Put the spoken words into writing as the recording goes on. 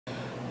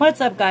What's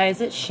up,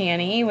 guys? It's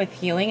Shani with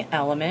Healing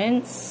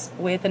Elements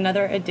with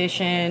another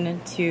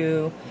addition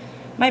to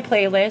my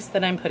playlist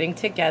that I'm putting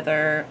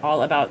together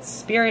all about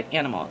spirit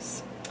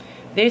animals.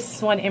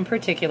 This one in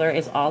particular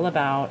is all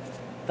about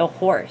the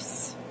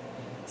horse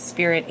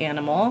spirit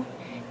animal,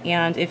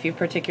 and if you've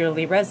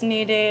particularly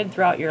resonated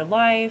throughout your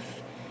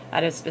life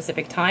at a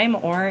specific time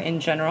or in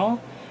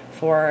general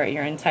for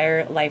your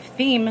entire life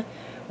theme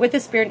with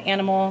the spirit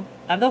animal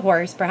of the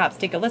horse, perhaps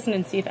take a listen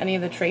and see if any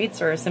of the traits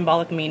or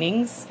symbolic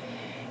meanings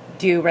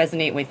do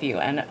resonate with you.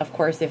 And of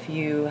course, if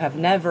you have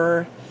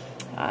never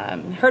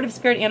heard of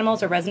spirit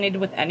animals or resonated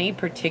with any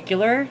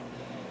particular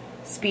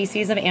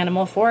species of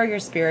animal for your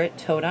spirit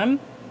totem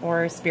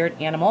or spirit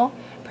animal,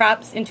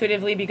 perhaps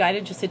intuitively be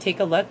guided just to take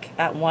a look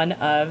at one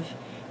of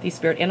the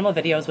spirit animal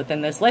videos within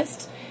this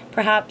list.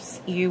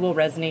 Perhaps you will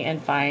resonate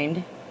and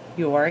find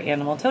your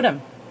animal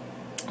totem.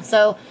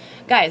 So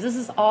guys, this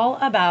is all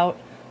about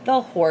the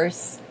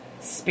horse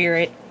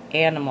spirit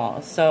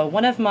animal. So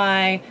one of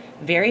my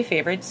very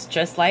favorites,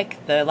 just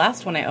like the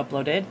last one I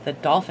uploaded, the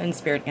dolphin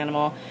spirit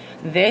animal.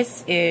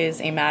 This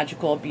is a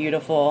magical,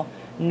 beautiful,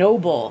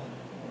 noble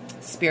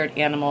spirit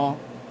animal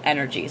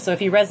energy. So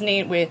if you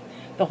resonate with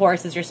the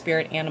horse as your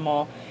spirit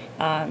animal,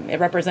 it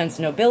represents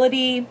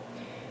nobility,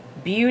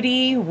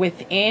 beauty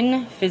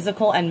within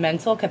physical and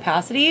mental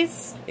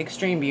capacities,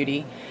 extreme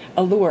beauty,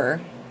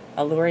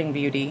 alluring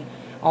beauty,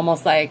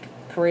 almost like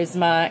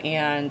charisma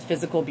and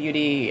physical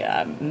beauty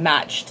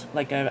matched,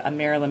 like a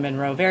Marilyn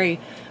Monroe. Very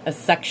a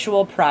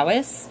sexual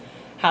prowess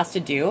has to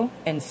do,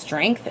 and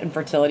strength and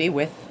fertility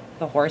with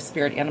the horse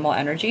spirit animal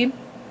energy.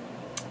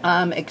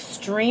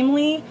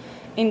 Extremely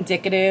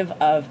indicative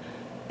of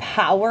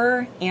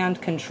power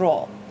and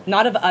control,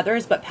 not of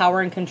others, but power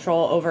and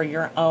control over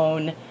your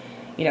own,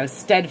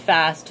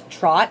 steadfast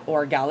trot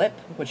or gallop,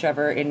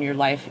 whichever in your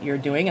life you're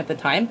doing at the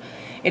time.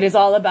 It is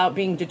all about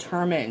being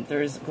determined.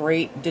 There's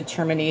great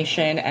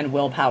determination and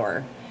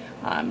willpower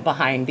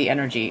behind the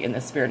energy in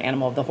the spirit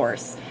animal of the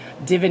horse.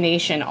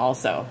 Divination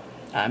also,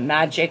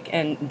 magic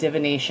and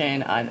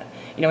divination, an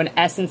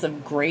essence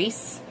of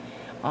grace.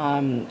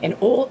 An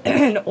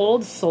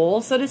old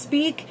soul, so to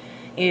speak,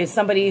 is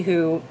somebody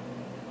who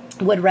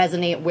would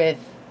resonate with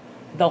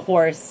the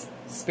horse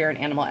spirit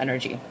animal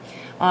energy.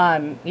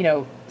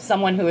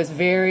 Someone who is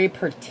very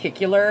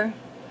particular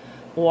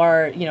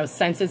or,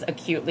 senses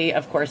acutely,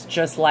 of course,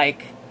 just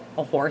like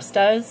a horse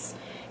does,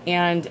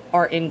 and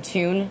are in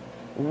tune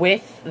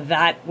with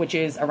that which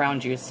is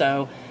around you.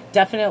 So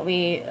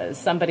definitely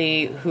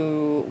somebody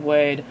who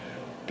would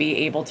be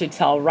able to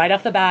tell right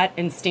off the bat,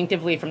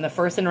 instinctively from the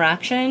first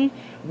interaction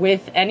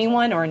with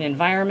anyone or an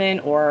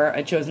environment or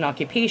a chosen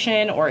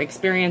occupation or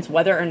experience,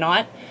 whether or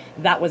not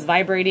that was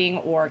vibrating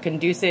or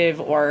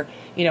conducive or,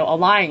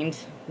 aligned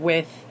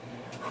with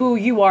who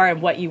you are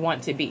and what you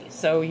want to be.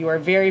 So you are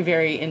very,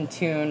 very in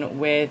tune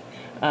with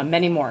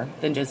many more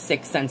than just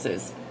 6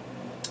 senses.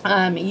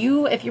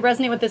 If you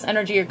resonate with this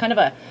energy, you're kind of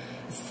a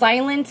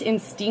silent,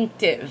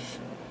 instinctive,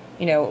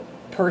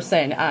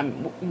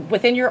 person.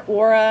 Within your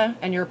aura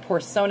and your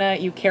persona,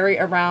 you carry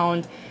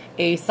around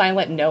a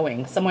silent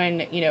knowing. Someone,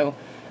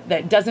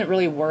 that doesn't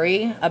really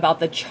worry about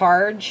the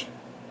charge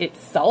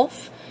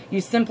itself.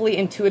 You simply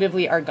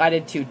intuitively are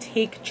guided to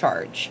take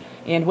charge.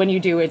 And when you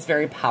do, it's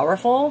very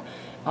powerful,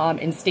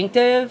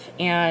 instinctive,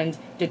 and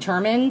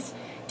determined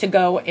to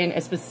go in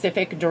a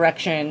specific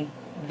direction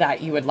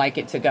that you would like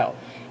it to go.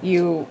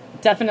 You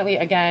definitely,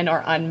 again,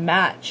 are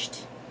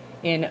unmatched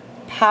in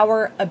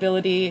power,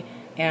 ability,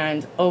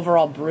 and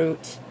overall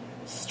brute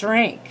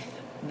strength.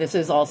 This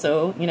is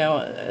also,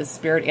 a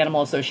spirit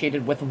animal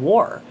associated with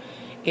war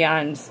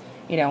and,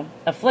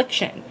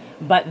 affliction,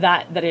 but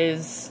that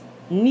is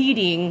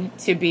needing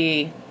to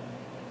be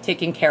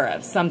taken care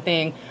of.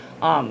 Something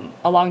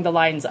along the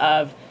lines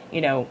of,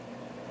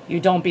 you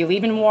don't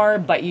believe in war,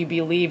 but you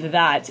believe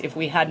that if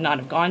we had not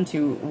have gone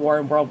to war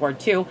in World War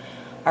II,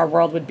 our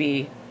world would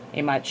be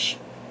a much,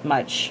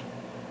 much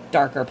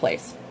darker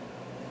place.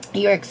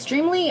 You're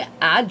extremely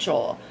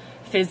agile,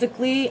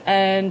 physically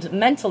and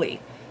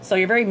mentally. So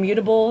you're very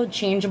mutable,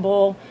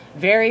 changeable,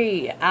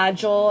 very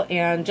agile,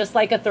 and just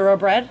like a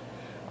thoroughbred,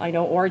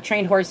 or a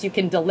trained horse, you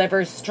can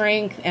deliver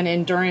strength and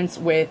endurance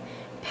with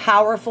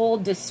powerful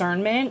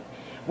discernment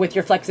with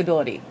your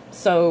flexibility.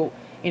 So,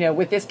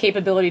 with this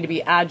capability to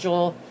be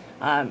agile,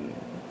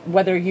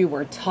 whether you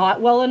were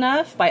taught well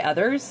enough by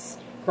others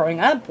growing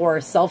up,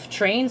 or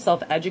self-trained,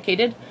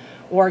 self-educated,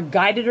 or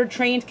guided or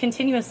trained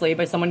continuously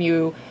by someone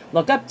you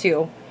look up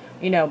to,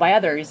 by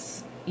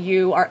others,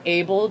 you are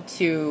able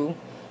to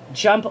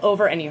jump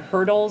over any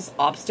hurdles,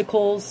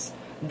 obstacles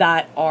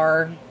that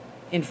are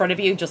in front of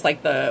you, just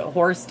like the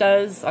horse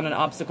does on an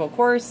obstacle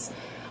course.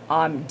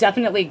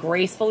 Definitely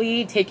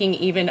gracefully taking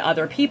even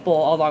other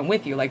people along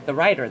with you, like the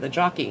rider, the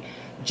jockey,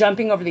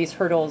 jumping over these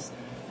hurdles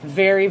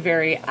very,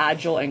 very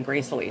agile and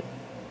gracefully.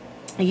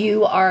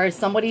 You are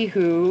somebody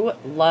who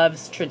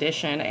loves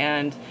tradition,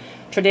 and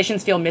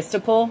traditions feel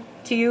mystical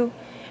to you.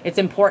 It's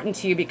important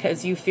to you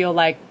because you feel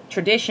like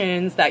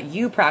traditions that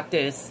you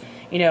practice,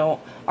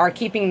 are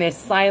keeping this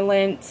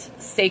silent,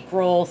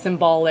 sacral,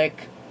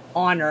 symbolic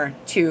honor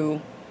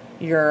to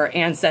your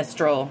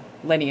ancestral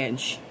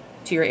lineage,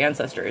 to your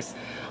ancestors.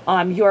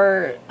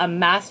 You're a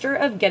master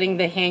of getting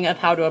the hang of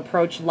how to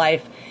approach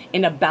life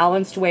in a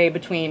balanced way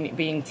between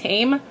being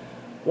tame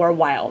or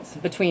wild,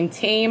 between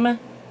tame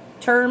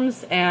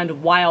terms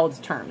and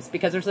wild terms,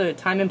 because there's a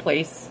time and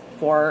place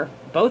for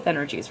both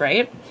energies,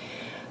 right?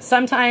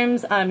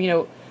 Sometimes,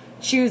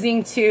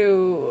 choosing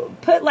to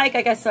put, like,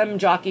 I guess some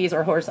jockeys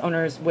or horse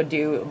owners would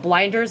do,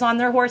 blinders on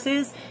their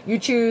horses. You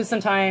choose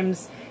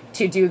sometimes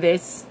to do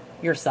this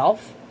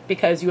yourself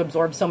because you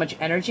absorb so much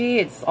energy.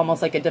 It's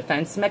almost like a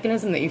defense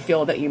mechanism that you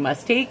feel that you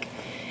must take.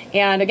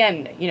 And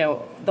again,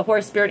 the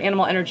horse spirit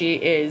animal energy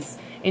is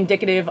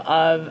indicative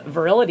of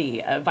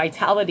virility, of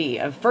vitality,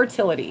 of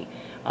fertility,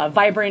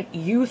 vibrant,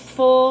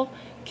 youthful,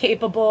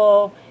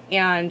 capable,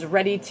 and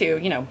ready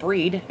to,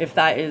 breed, if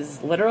that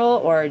is literal,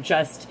 or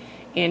just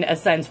in a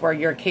sense where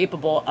you're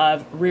capable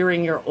of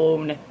rearing your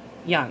own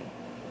young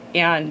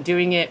and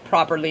doing it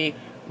properly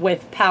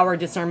with power,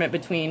 discernment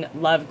between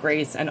love,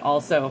 grace, and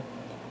also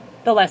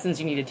the lessons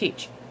you need to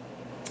teach.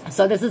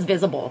 So this is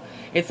visible.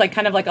 It's like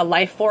kind of like a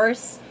life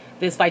force.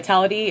 This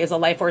vitality is a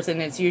life force,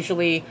 and it's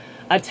usually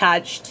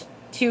attached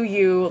to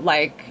you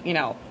like,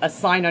 a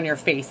sign on your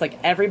face. Like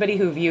everybody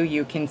who view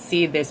you can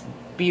see this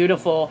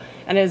beautiful,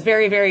 and it is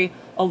very, very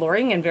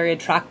alluring and very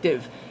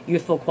attractive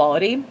youthful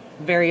quality.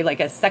 Very like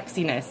a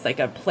sexiness, like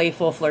a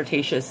playful,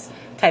 flirtatious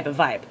type of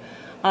vibe.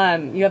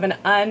 You have an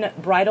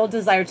unbridled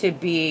desire to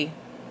be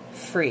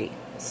free.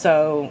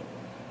 So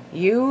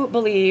you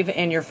believe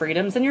in your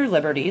freedoms and your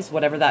liberties,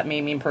 whatever that may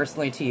mean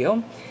personally to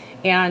you,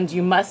 and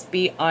you must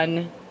be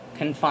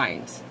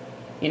unconfined.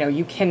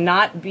 You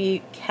cannot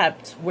be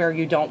kept where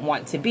you don't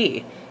want to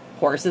be.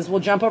 Horses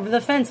will jump over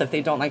the fence if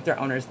they don't like their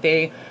owners.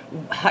 They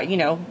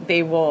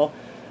will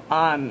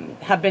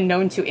have been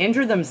known to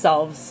injure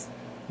themselves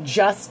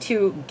just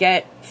to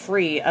get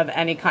free of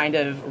any kind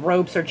of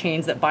ropes or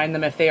chains that bind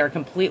them if they are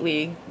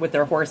completely, with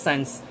their horse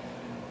sense,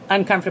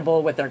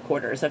 uncomfortable with their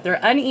quarters. If they're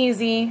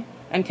uneasy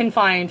and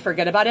confined,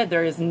 forget about it.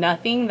 There is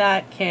nothing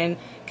that can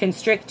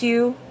constrict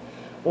you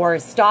or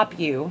stop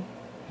you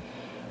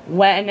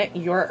when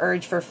your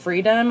urge for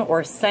freedom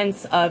or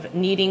sense of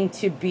needing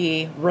to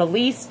be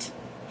released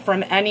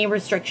from any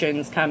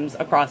restrictions comes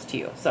across to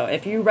you. So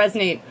if you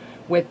resonate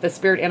with the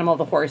spirit animal of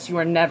the horse, you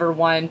are never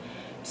one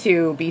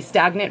to be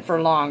stagnant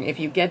for long. If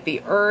you get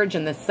the urge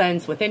and the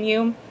sense within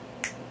you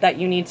that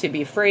you need to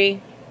be free,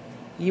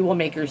 you will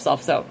make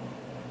yourself so.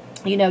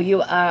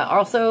 You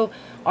also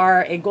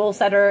are a goal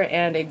setter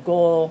and a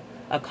goal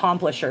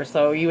accomplisher.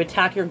 So you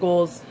attack your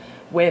goals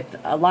with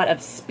a lot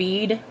of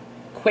speed,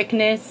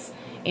 quickness,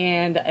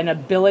 and an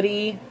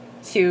ability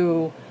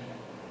to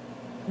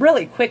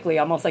really quickly,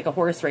 almost like a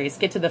horse race,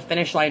 get to the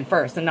finish line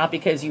first. And not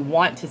because you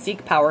want to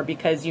seek power,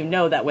 because you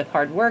know that with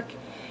hard work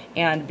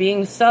and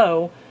being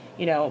so,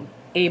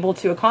 able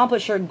to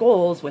accomplish your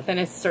goals within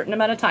a certain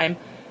amount of time,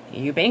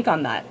 you bank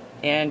on that.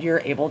 And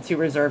you're able to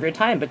reserve your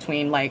time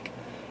between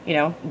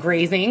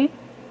grazing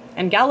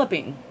and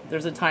galloping.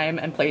 There's a time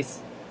and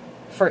place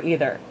for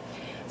either.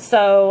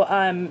 So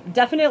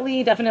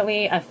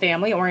definitely a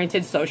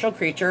family-oriented social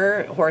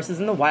creature. Horses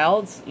in the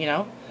wilds,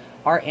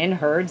 are in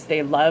herds.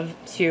 They love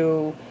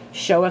to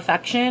show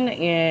affection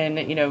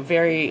in,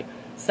 very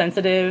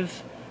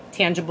sensitive,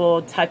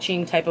 tangible,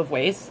 touching type of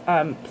ways.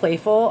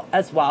 Playful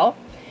as well.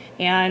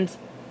 And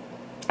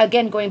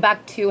again, going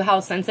back to how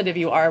sensitive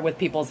you are with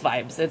people's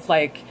vibes. It's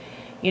like,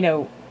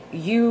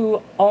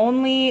 you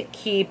only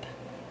keep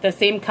the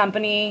same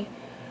company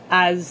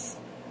as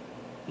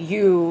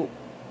you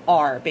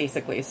are,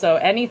 basically. So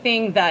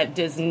anything that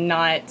does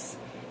not,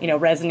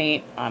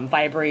 resonate,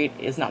 vibrate,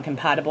 is not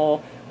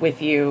compatible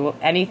with you,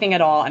 anything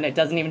at all, and it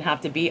doesn't even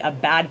have to be a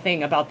bad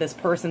thing about this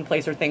person,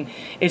 place, or thing.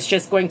 It's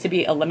just going to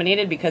be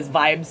eliminated because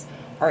vibes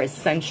are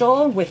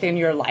essential within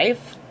your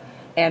life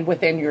and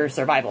within your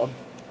survival.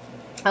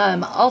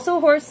 Also,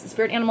 horse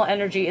spirit animal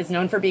energy is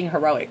known for being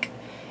heroic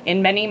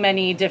in many,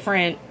 many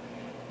different,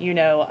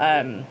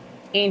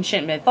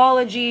 ancient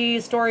mythology,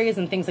 stories,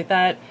 and things like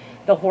that.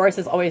 The horse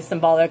is always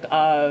symbolic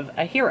of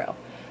a hero.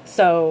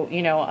 So,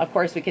 of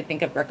course, we could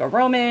think of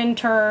Greco-Roman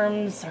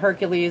terms,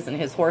 Hercules and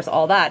his horse,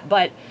 all that.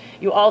 But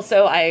you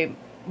also, I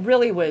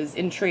really was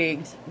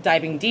intrigued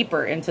diving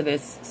deeper into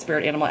this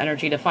spirit animal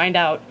energy to find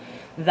out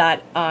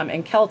that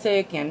in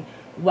Celtic and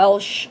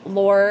Welsh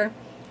lore,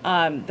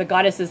 the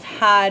goddesses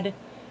had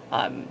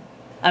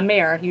a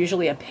mare,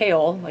 usually a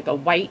pale, like a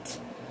white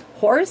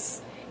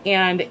horse,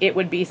 and it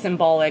would be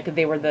symbolic.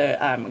 They were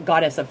the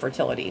goddess of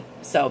fertility.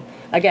 So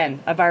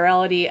again, a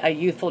virality, a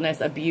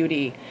youthfulness, a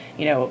beauty,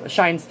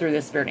 shines through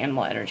this spirit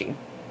animal energy.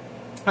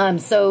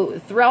 So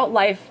throughout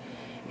life,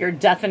 you're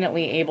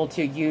definitely able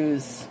to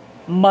use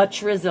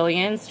much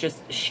resilience,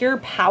 just sheer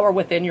power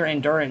within your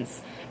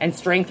endurance and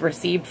strength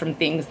received from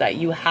things that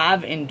you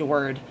have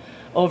endured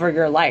over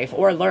your life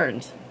or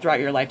learned throughout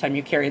your lifetime.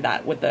 You carry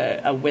that with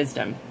a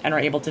wisdom and are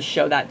able to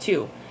show that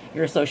to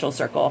your social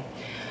circle.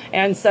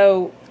 And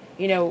so,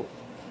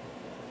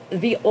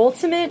 the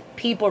ultimate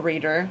people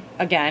reader,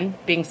 again,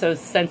 being so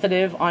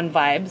sensitive on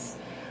vibes,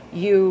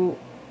 you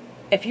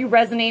if you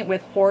resonate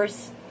with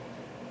horse,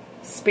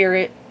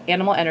 spirit,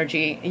 animal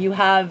energy, you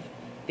have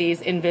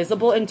these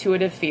invisible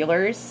intuitive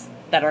feelers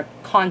that are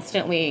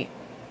constantly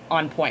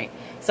on point.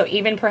 So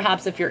even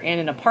perhaps if you're in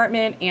an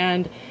apartment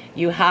and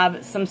you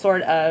have some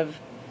sort of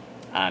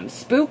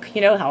spook,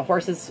 you know how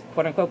horses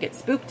quote unquote get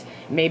spooked,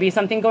 maybe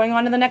something going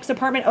on in the next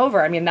apartment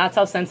over. I mean, that's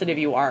how sensitive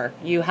you are.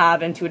 You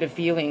have intuitive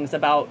feelings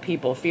about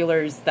people,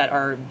 feelers that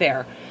are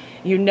there.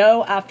 You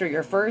know, after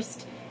your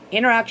first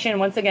interaction,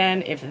 once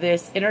again, if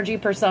this energy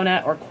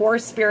persona or core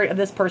spirit of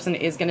this person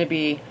is going to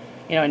be,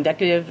 you know,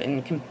 indicative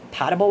and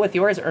compatible with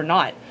yours or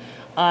not.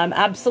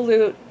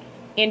 Absolute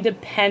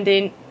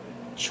independent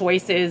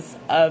choices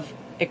of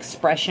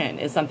expression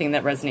is something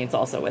that resonates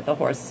also with the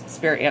horse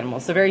spirit animal.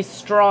 So very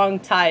strong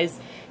ties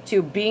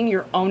to being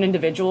your own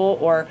individual,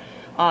 or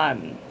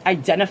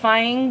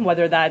identifying,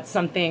 whether that's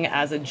something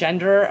as a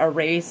gender, a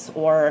race,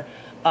 or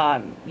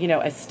you know,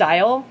 a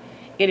style.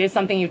 It is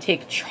something you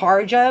take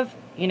charge of,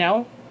 you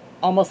know,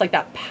 almost like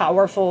that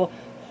powerful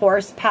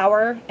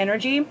horsepower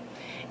energy.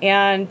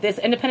 And this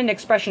independent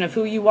expression of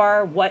who you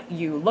are, what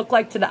you look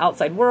like to the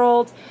outside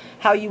world,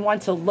 how you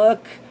want to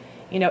look,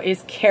 you know,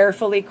 is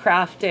carefully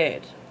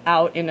crafted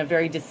out in a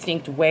very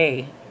distinct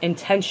way,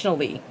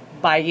 intentionally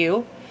by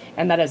you.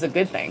 And that is a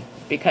good thing,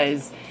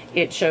 because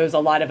it shows a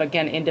lot of,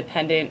 again,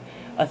 independent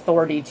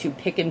authority to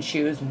pick and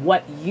choose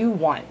what you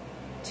want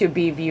to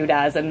be viewed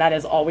as. And that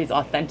is always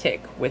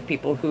authentic with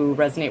people who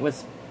resonate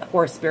with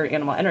horse spirit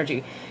animal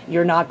energy.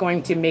 You're not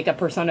going to make a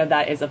persona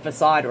that is a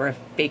facade or a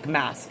fake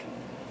mask.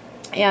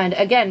 And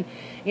again,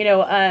 you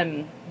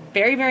know,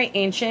 very, very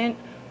ancient,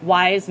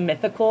 wise,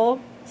 mythical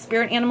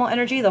spirit animal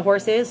energy, the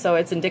horse is. So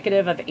it's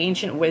indicative of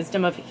ancient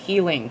wisdom of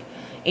healing,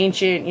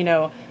 ancient, you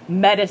know,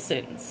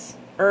 medicines,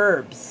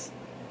 herbs,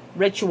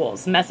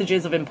 rituals,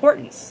 messages of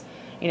importance,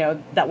 you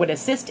know, that would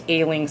assist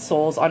ailing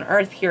souls on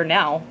earth here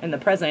now in the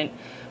present.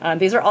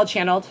 These are all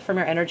channeled from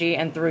your energy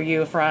and through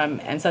you from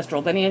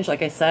ancestral lineage,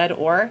 like I said,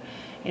 or,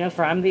 you know,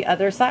 from the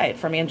other side,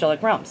 from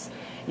angelic realms.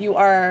 You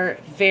are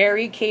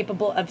very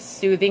capable of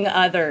soothing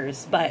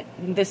others, but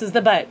this is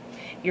the but.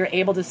 You're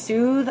able to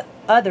soothe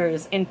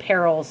others in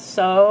peril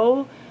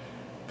so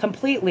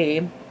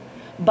completely,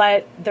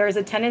 but there's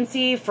a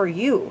tendency for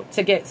you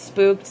to get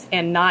spooked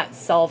and not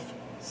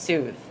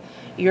self-soothe.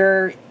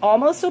 You're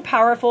almost so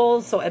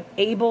powerful, so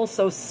able,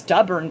 so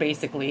stubborn,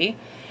 basically,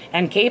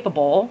 and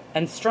capable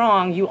and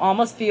strong, you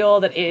almost feel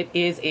that it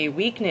is a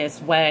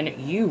weakness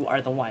when you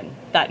are the one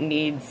that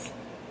needs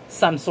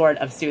some sort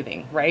of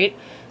soothing, right?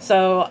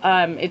 So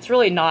it's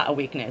really not a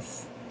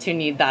weakness to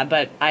need that,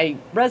 but I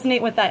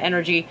resonate with that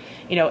energy.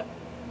 You know,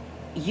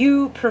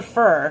 you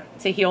prefer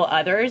to heal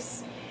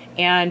others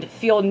and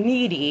feel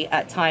needy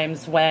at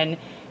times when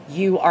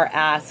you are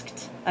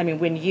asked, I mean,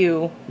 when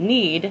you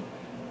need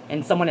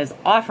and someone is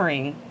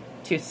offering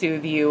to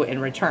soothe you in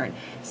return.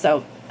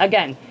 So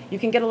again, you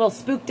can get a little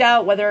spooked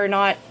out whether or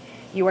not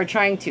you are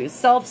trying to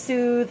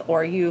self-soothe,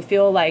 or you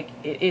feel like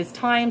it is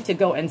time to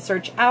go and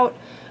search out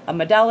a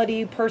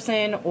modality,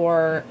 person,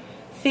 or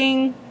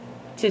thing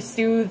to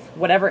soothe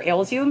whatever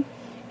ails you.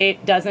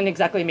 It doesn't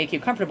exactly make you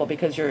comfortable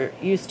because you're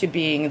used to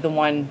being the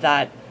one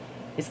that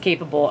is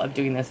capable of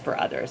doing this for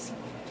others.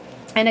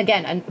 And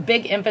again, a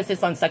big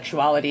emphasis on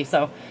sexuality.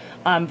 So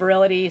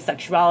virility,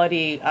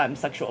 sexuality,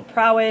 sexual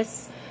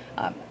prowess,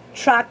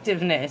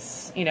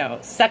 attractiveness, you know,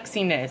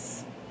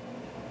 sexiness,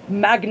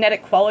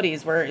 magnetic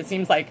qualities, where it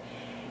seems like,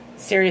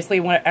 seriously,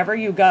 wherever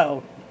you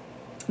go,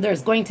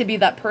 there's going to be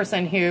that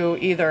person who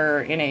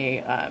either in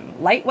a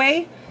light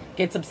way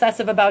gets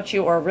obsessive about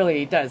you, or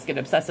really does get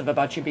obsessive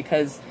about you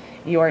because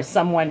you are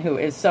someone who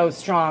is so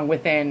strong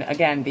within,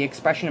 again, the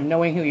expression of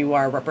knowing who you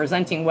are,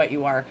 representing what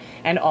you are,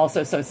 and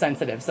also so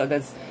sensitive. So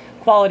this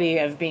quality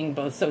of being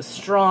both so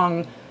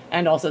strong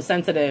and also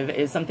sensitive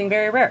is something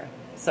very rare.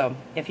 So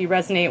if you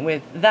resonate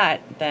with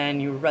that, then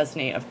you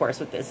resonate, of course,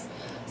 with this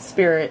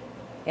spirit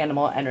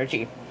animal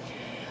energy.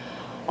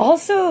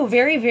 Also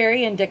very,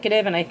 very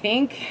indicative, and I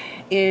think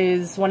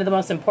is one of the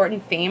most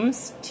important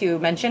themes to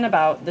mention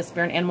about the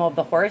spirit animal of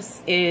the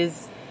horse,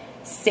 is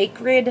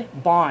sacred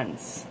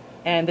bonds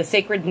and the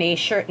sacred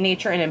nature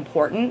and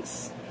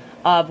importance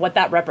of what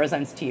that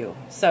represents to you.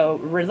 So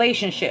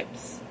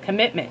relationships,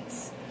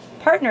 commitments,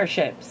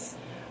 partnerships,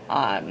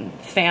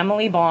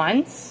 family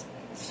bonds,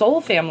 soul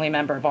family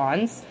member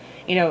bonds,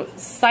 you know,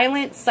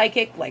 silent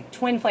psychic like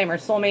twin flame or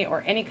soulmate,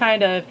 or any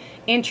kind of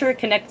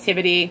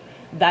interconnectivity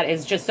that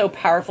is just so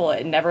powerful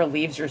it never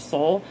leaves your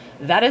soul.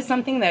 That is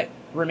something that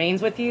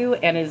remains with you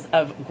and is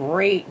of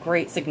great,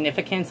 great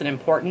significance and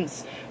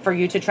importance for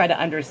you to try to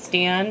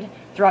understand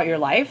throughout your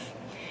life.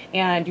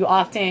 And you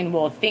often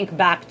will think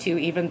back to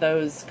even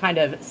those kind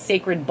of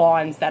sacred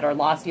bonds that are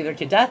lost either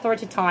to death or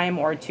to time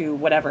or to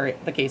whatever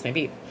the case may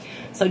be.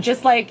 So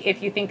just like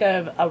if you think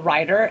of a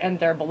rider and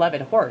their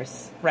beloved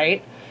horse,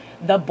 right?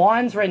 The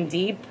bonds run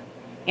deep,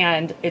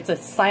 and it's a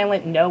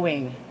silent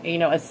knowing, you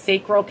know, a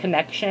sacral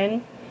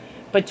connection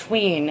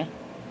between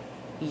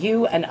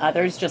you and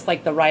others, just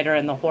like the rider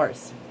and the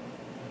horse.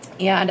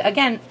 And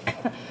again,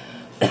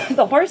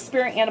 the horse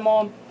spirit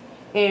animal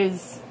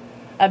is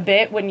a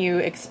bit, when you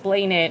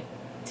explain it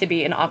to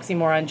be an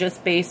oxymoron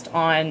just based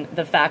on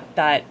the fact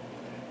that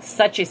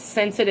such a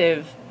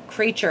sensitive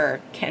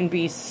creature can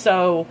be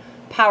so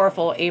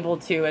powerful, able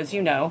to, as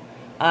you know,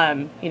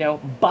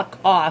 buck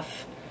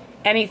off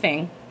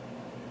anything,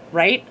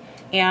 right?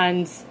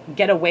 And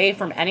get away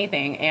from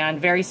anything,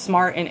 and very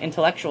smart and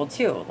intellectual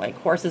too. Like,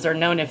 horses are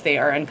known, if they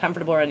are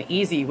uncomfortable or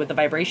uneasy with the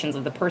vibrations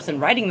of the person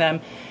riding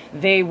them,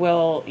 they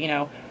will,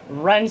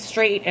 run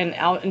straight and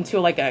out into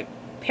like a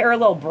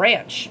parallel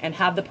branch and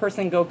have the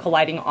person go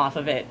colliding off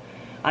of it.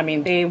 I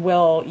mean,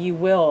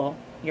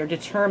 you're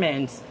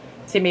determined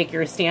to make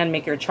your stand,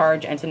 make your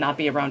charge, and to not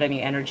be around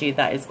any energy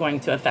that is going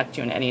to affect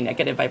you in any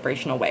negative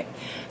vibrational way.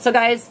 So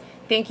guys,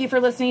 thank you for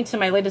listening to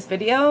my latest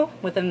video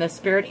within the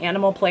Spirit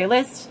Animal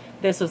playlist.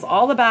 This was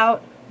all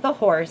about the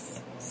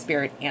horse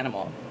spirit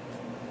animal.